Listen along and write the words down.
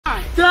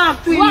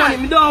Talk to him,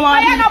 man. Me don't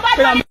want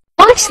him.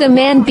 Watch the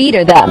man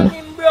beater them.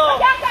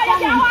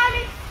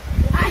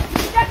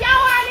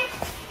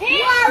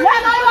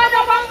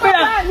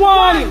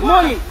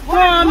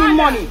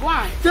 Money.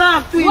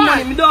 Talk to him,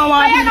 money. Me don't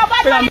want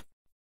him.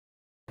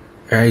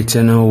 Right,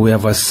 you know, we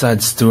have a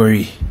sad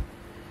story.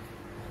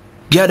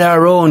 Gather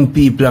around,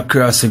 people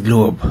across the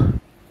globe.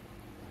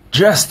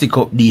 Drastic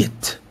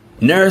update.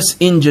 Nurse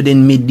injured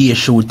in midday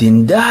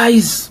shooting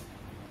dies.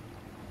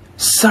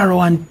 Sorrow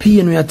and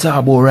pain we are talking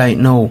about right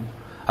now.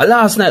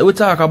 Last night we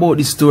talk about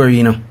this story,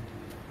 you know.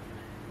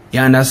 You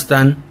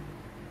understand?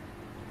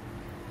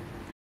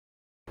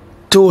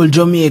 Told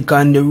Jamaica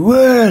and the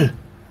world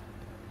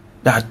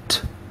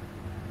that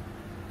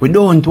we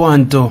don't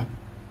want to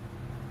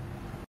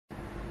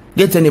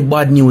get any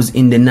bad news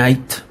in the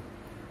night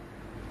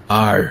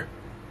or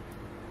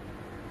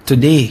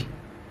today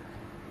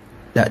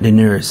that the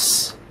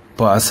nurse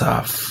pass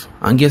off.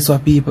 And guess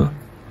what, people?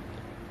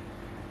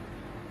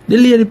 The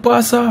lady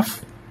pass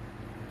off.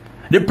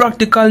 The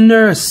practical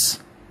nurse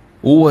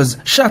who was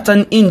shot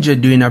and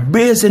injured during a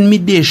brazen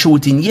midday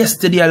shooting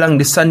yesterday along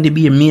the Sandy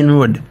Bay main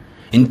road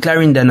in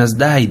Clarendon has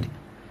died.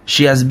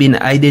 She has been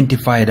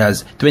identified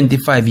as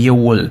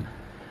 25-year-old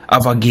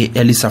Avagay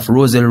Ellis of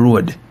Roselle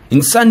Road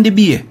in Sandy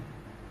Bay.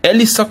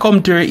 Ellis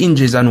succumbed to her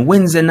injuries on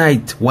Wednesday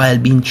night while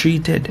being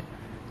treated.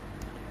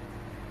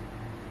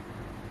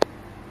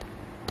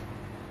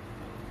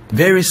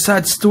 Very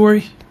sad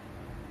story.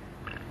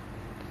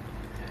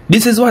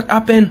 This is what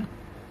happened.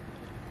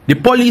 The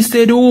police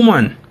said the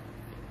woman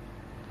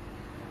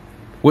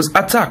was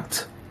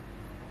attacked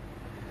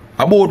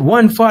about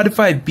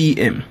 1:45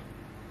 p.m.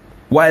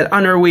 while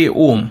on her way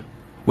home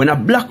when a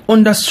black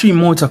Honda-Stream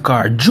motor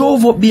car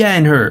drove up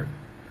behind her.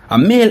 A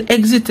male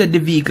exited the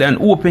vehicle and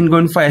opened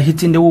gunfire,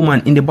 hitting the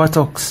woman in the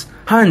buttocks,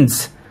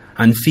 hands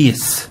and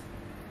face.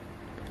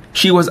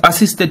 She was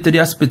assisted to the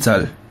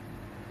hospital.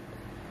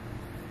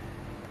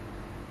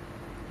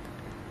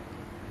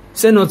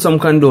 Send out some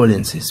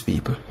condolences,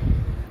 people.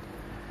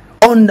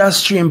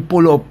 Honda-Stream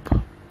pull up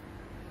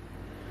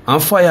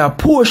and fire a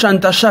portion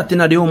to shot in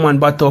the woman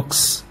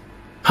buttocks,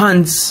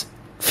 hands,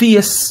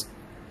 face.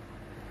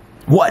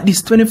 What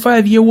this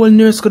 25-year-old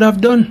nurse could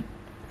have done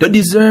to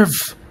deserve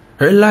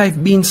her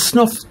life being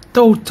snuffed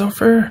out of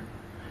her.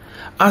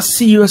 As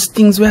serious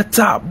things we are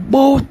talking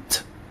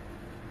about.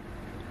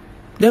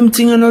 Them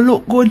things don't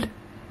look good.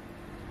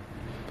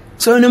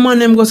 So when the man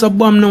them goes a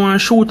bomb now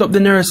and shoot up the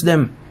nurse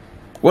them,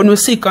 when we're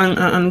sick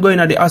and going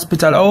to the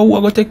hospital, oh,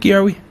 we're going to take care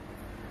of we.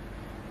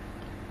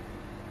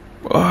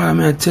 Oh, I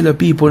mean, I tell the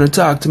people to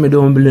talk to me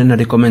down below in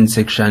the comment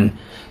section.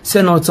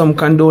 Send out some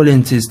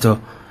condolences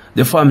to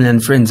the family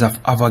and friends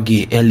of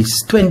Avagay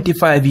Ellis,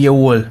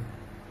 25-year-old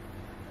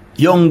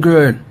young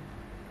girl.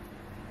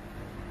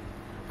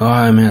 Oh,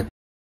 I mean,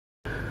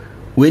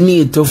 we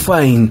need to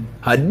find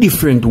a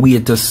different way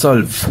to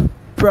solve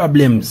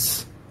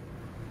problems.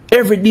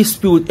 Every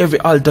dispute,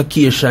 every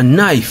altercation,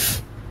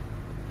 knife,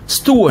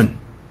 stone,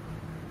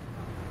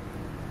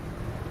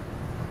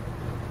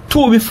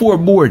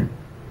 2x4 board,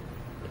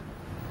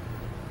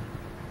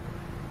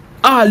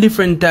 all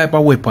different type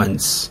of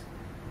weapons,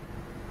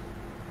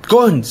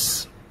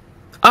 guns,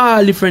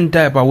 all different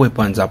type of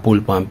weapons are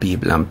pulled upon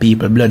people, and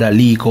people blood are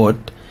leak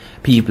out,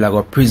 people are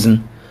go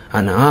prison,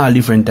 and all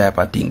different type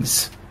of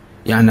things.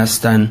 You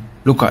understand?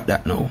 Look at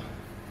that now.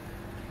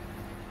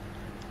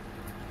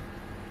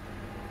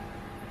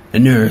 The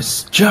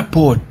nurse drop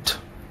out.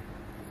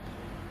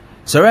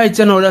 So right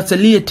now, that's the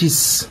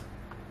latest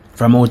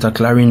from out of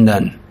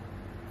Clarendon.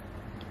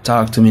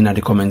 Talk to me in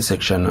the comment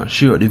section now.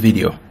 Share the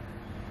video.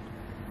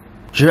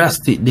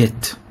 Drastic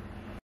death.